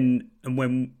about when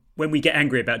we get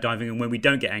angry about diving and when we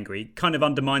don't get angry kind of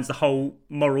undermines the whole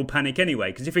moral panic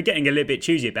anyway. Because if we're getting a little bit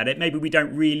choosy about it, maybe we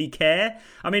don't really care.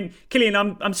 I mean, Killian,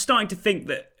 I'm starting to think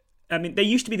that, there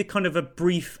used to be the kind of a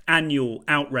brief annual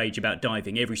outrage about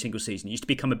diving every single season. It used to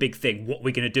become a big thing. What are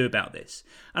we going to do about this?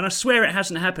 And I swear it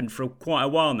hasn't happened for quite a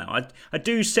while now. I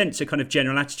do sense a kind of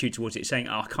general attitude towards it saying,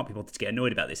 I can't be bothered to get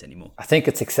annoyed about this anymore. I think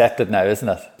it's accepted now, isn't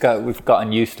it? We've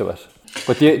gotten used to it.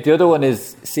 But the other one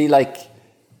is, see, like,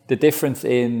 the difference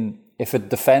in if a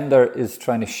defender is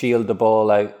trying to shield the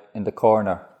ball out in the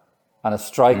corner and a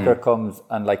striker comes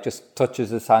and like just touches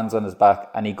his hands on his back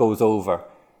and he goes over.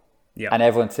 Yeah. And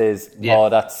everyone says,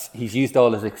 he's used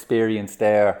all his experience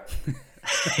there.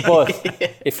 But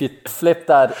if you flip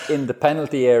that in the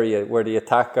penalty area where the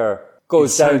attacker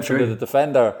goes down to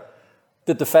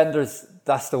the defenders,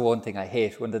 that's the one thing I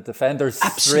hate. When the defenders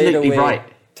straight away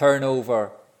turn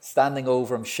over, standing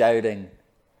over him, shouting,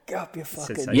 "Get up, you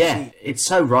fucking..." Yeah, it's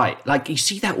so right. Like, you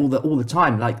see that all the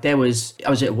time. Like, I was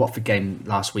at a Watford game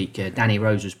last week. Danny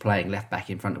Rose was playing left back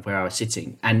in front of where I was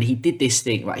sitting, and he did this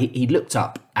thing. Right, he looked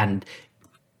up and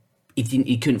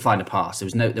he couldn't find a pass.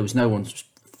 There was no one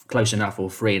close enough or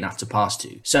free enough to pass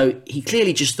to. So he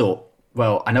clearly just thought,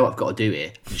 well, I know what I've got to do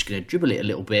here. I'm just going to dribble it a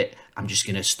little bit. I'm just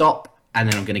going to stop, and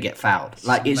then I'm going to get fouled.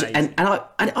 Like,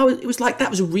 it was like, that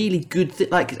was a really good thing.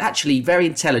 Like, actually very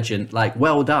intelligent. Like,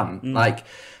 well done. Like,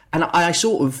 and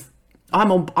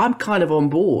I'm kind of on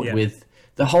board with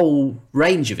the whole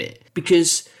range of it,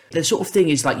 because the sort of thing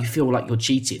is like, you feel like you're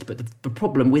cheated, but the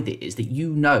problem with it is that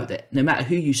you know that no matter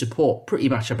who you support, pretty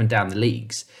much up and down the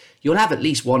leagues, you'll have at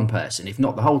least one person, if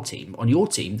not the whole team, on your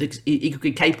team that could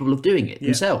be capable of doing it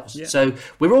themselves. Yeah. So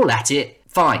we're all at it.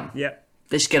 Fine. Yeah.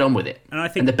 Let's get on with it.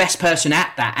 And the best person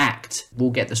at that act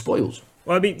will get the spoils.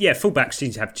 Well, I mean, yeah, fullbacks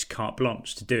seem to have just carte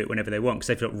blanche to do it whenever they want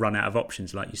because they've run out of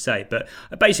options, like you say. But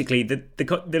basically,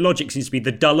 the logic seems to be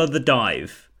the duller the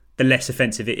dive, the less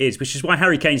offensive it is, which is why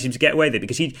Harry Kane seems to get away with it,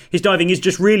 because his diving is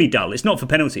just really dull. It's not for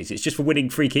penalties. It's just for winning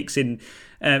free kicks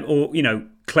or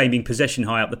claiming possession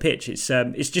high up the pitch.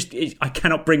 I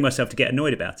cannot bring myself to get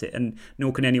annoyed about it, and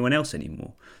nor can anyone else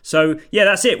anymore. So, yeah,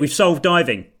 that's it. We've solved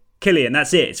diving. Killian,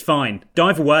 that's it. It's fine.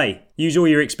 Dive away. Use all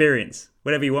your experience.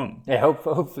 Whatever you want. Yeah,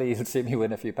 hopefully you'll see me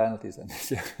win a few penalties then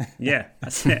this year. Yeah,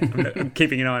 that's it. I'm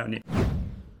keeping an eye on you.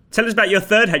 Tell us about your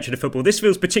third hatred of football. This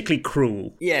feels particularly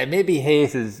cruel. Yeah, maybe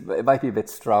hate it might be a bit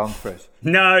strong for it.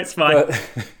 No, it's fine.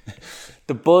 But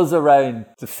the buzz around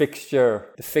the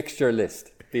fixture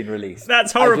list being released.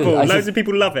 That's horrible. Loads of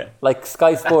people love it. Like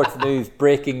Sky Sports News,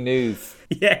 breaking news,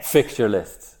 fixture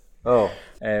lists.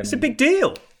 It's a big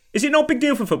deal. Is it not a big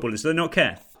deal for footballers? Do they not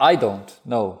care? I don't.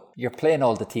 No. You're playing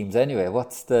all the teams anyway.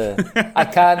 What's the... I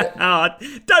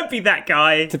can't... don't be that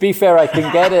guy. To be fair, I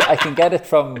can get it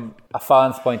from a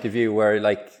fan's point of view where,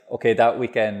 like, okay, that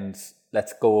weekend,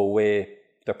 let's go away.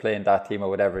 They're playing that team or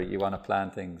whatever. You want to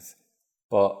plan things.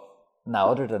 But now,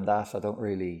 other than that,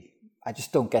 I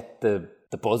just don't get the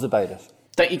buzz about it.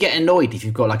 Don't you get annoyed if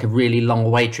you've got like a really long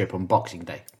away trip on Boxing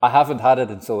Day? I haven't had it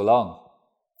in so long.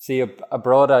 See,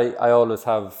 abroad, I always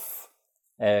have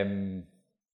that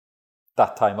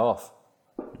time off.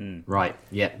 Right,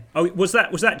 yeah. Oh, was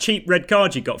that cheap red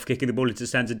card you got for kicking the ball into the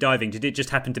stands of diving? Did it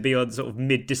just happen to be on sort of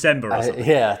mid-December or something?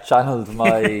 Yeah, channeled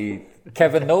my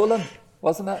Kevin Nolan,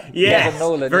 wasn't it? Yeah, Kevin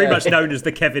Nolan, very much known as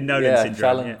the Kevin Nolan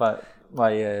syndrome. Channeled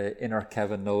my inner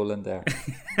Kevin Nolan there.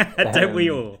 Don't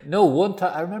we all? No, one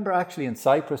time, I remember actually in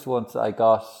Cyprus once I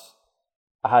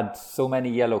had so many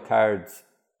yellow cards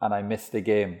and I missed the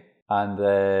game. And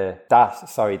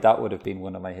that would have been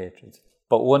one of my hatreds.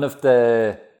 But one of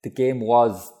the game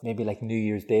was maybe like New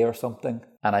Year's Day or something.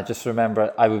 And I just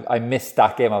remember I missed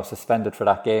that game. I was suspended for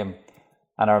that game.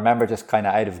 And I remember just kind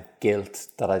of out of guilt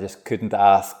that I just couldn't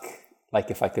ask like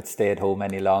if I could stay at home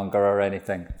any longer or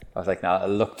anything. I was like, nah,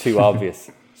 it'll look too obvious.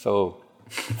 So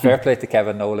fair play to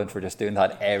Kevin Nolan for just doing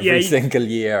that every single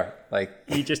year. Like,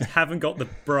 you just haven't got the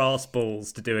brass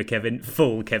balls to do a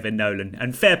full Kevin Nolan,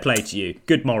 and fair play to you.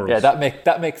 Good morals. Yeah,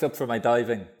 that makes up for my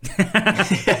diving.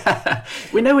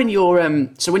 We know when you're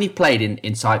so when you played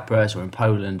in Cyprus or in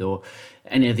Poland or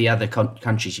any of the other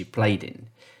countries you've played in,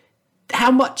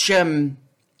 how much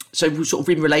so sort of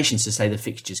in relation to, say, the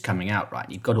fixtures coming out, right?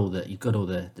 You've got all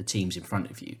the teams in front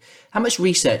of you. How much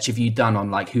research have you done on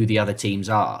like who the other teams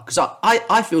are? Because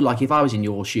I feel like if I was in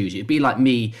your shoes, it'd be like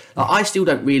me. Like, I still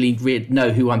don't really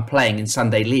know who I'm playing in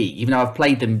Sunday League, even though I've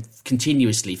played them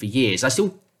continuously for years. I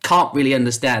still can't really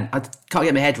understand. I can't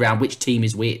get my head around which team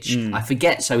is which. I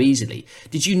forget so easily.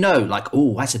 Did you know, like,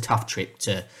 oh, that's a tough trip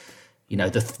to, you know,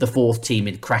 the fourth team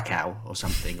in Krakow or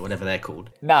something, or whatever they're called?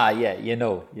 Nah, yeah, you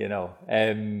know.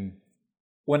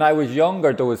 When I was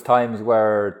younger, there was times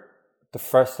where the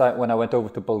first time when I went over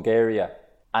to Bulgaria,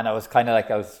 and I was kind of like,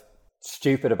 I was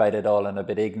stupid about it all and a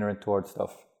bit ignorant towards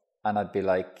stuff. And I'd be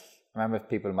like, I remember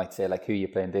people might say, like, who are you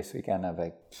playing this weekend? I'd be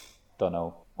like, don't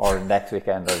know. Or next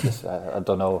weekend, or just I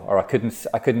don't know, or I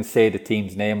couldn't say the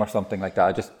team's name or something like that.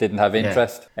 I just didn't have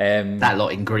interest. That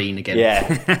lot in green again.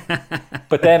 Yeah.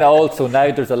 But then also now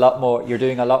there's a lot more. You're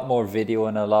doing a lot more video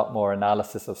and a lot more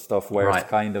analysis of stuff. Where it's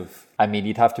kind of, I mean,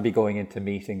 you'd have to be going into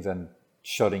meetings and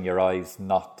shutting your eyes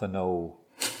not to know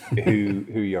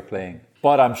who you're playing.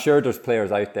 But I'm sure there's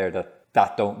players out there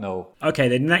that don't know. Okay,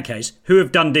 then in that case, who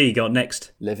have Dundee got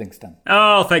next? Livingston.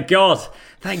 Oh, thank God.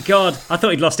 Thank God. I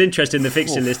thought he'd lost interest in the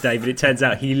fixture list, David. It turns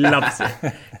out he loves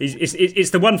it. It's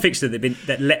the one fixture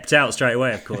that leapt out straight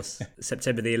away, of course.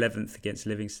 September the 11th against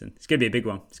Livingston. It's going to be a big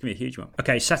one. It's going to be a huge one.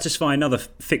 Okay, satisfy another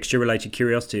fixture-related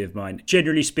curiosity of mine.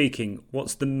 Generally speaking,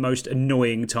 what's the most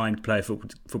annoying time to play a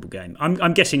football game?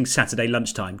 I'm guessing Saturday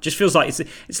lunchtime. Just feels like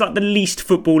it's like the least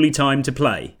football-y time to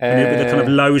play. With a kind of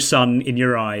low sun in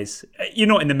your eyes. You're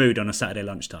not in the mood on a Saturday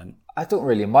lunchtime. I don't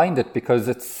really mind it because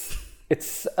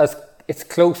it's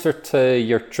closer to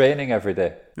your training every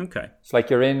day. Okay. It's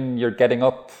like you're getting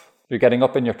up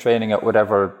in your training at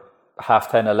whatever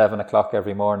 10:30, 11 o'clock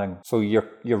every morning. So your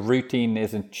routine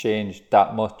isn't changed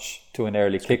that much to an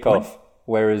early kickoff.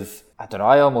 Whereas, I don't know,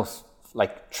 I almost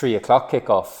like 3 o'clock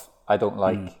kickoff. I don't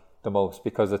like the most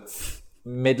because it's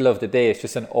middle of the day. It's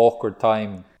just an awkward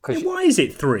time. Why is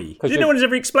it 3? No one has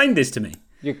ever explained this to me.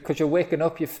 Because you're waking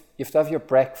up, you have to have your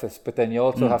breakfast, but then you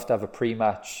also have to have a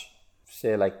pre-match,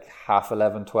 say like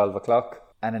 11:30, 12 o'clock.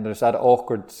 And then there's that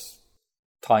awkward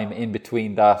time in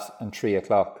between that and 3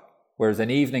 o'clock. Whereas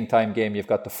an evening time game, you've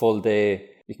got the full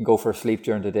day. You can go for a sleep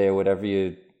during the day or whatever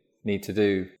you need to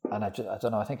do. And I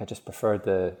don't know, I think I just prefer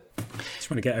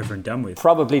just want to get over and done with.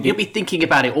 You'll be thinking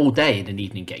about it all day in an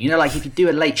evening game. You know, like if you do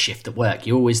a late shift at work,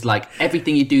 you're always like,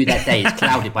 everything you do that day is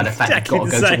clouded by the fact you've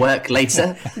got to go to work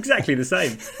later. Exactly the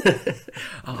same.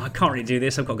 I can't really do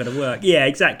this, I've got to go to work. Yeah,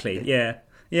 exactly, yeah.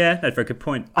 Yeah, that's a very good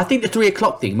point. I think the 3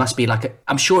 o'clock thing must be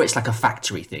I'm sure it's like a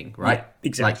factory thing, right? Yeah,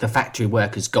 exactly. Like the factory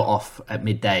workers got off at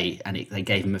midday and they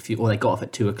gave them or they got off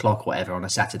at 2 o'clock, whatever, on a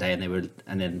Saturday, and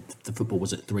then the football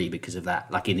was at 3 because of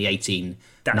that, like in the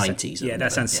 1890s.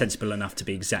 That sounds sensible enough to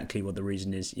be exactly what the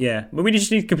reason is. Yeah, but we just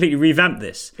need to completely revamp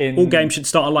this. All games should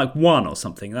start at like 1 or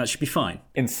something. That should be fine.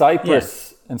 In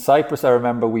Cyprus, I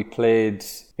remember we played.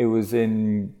 It was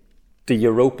in the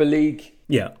Europa League.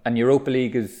 Yeah, and Europa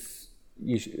League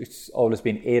it's always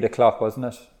been 8 o'clock, wasn't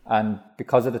it? And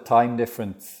because of the time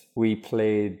difference, we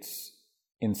played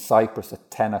in Cyprus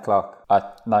at 10 o'clock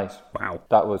at night. Wow.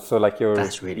 That was, so like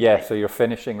that's really great. So you're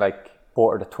finishing like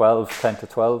 10 to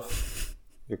 12.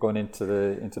 You're going into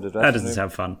the dressing room. That doesn't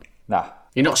sound fun. Nah.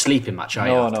 You're not sleeping much, are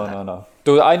you? No.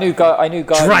 Dude, I knew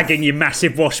guys dragging your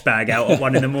massive wash bag out at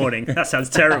 1 a.m. That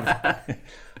sounds terrible.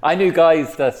 I knew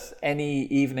guys that any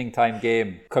evening time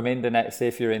game come in the next, say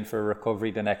if you're in for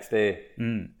recovery the next day,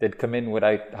 they'd come in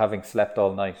without having slept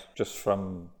all night, just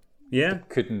from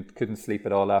couldn't sleep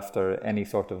at all after any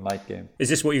sort of night game. Is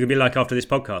this what you're gonna be like after this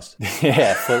podcast?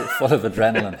 Yeah, full of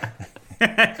adrenaline.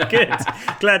 Good,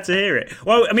 glad to hear it.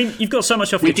 Well, I mean, you've got so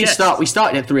much off your chest. We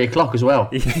started at 3 o'clock as well.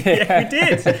 Yeah, we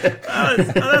did. Oh,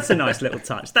 that's a nice little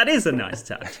touch. That is a nice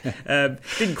touch.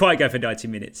 Didn't quite go for 90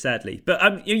 minutes, sadly.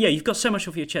 But you've got so much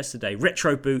off your chest today.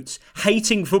 Retro boots,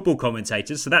 hating football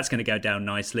commentators, so that's going to go down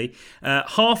nicely.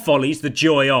 Half volleys, the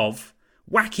joy of.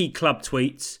 Wacky club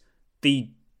tweets, the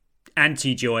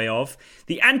anti-joy of,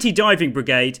 the anti-diving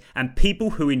brigade, and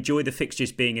people who enjoy the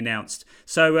fixtures being announced.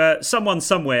 So someone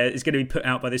somewhere is going to be put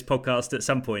out by this podcast at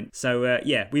some point. So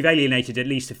we've alienated at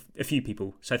least a few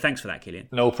people. So thanks for that, Killian.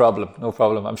 No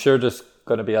problem. I'm sure there's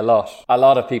going to be a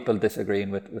lot of people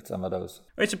disagreeing with some of those.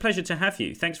 It's a pleasure to have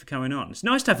you. Thanks for coming on. It's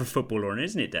nice to have a footballer on,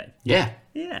 isn't it, Dave? Yeah,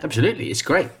 absolutely. It's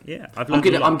great. Yeah,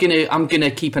 I'm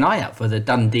gonna keep an eye out for the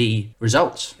Dundee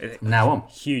results from now on.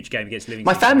 Huge game against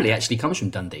Livingston. My family actually comes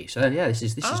from Dundee, so yeah, this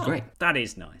is great. That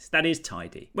is nice. That is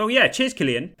tidy. Well, yeah. Cheers,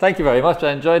 Killian. Thank you very much.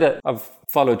 I enjoyed it. I've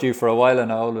followed you for a while,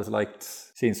 and I always liked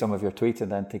seeing some of your tweets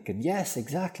and then thinking, yes,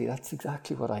 exactly. That's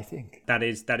exactly what I think. That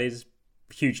is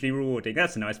hugely rewarding.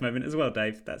 That's a nice moment as well,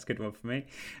 Dave. That's a good one for me.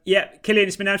 Yeah, Killian,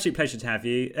 it's been an absolute pleasure to have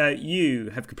you. You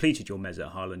have completed your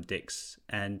Mesut Haaland Dicks,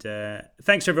 and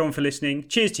thanks to everyone for listening.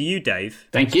 Cheers to you, Dave.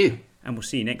 Thank you. And we'll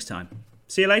see you next time.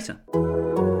 See you later.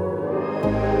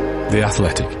 The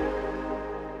Athletic.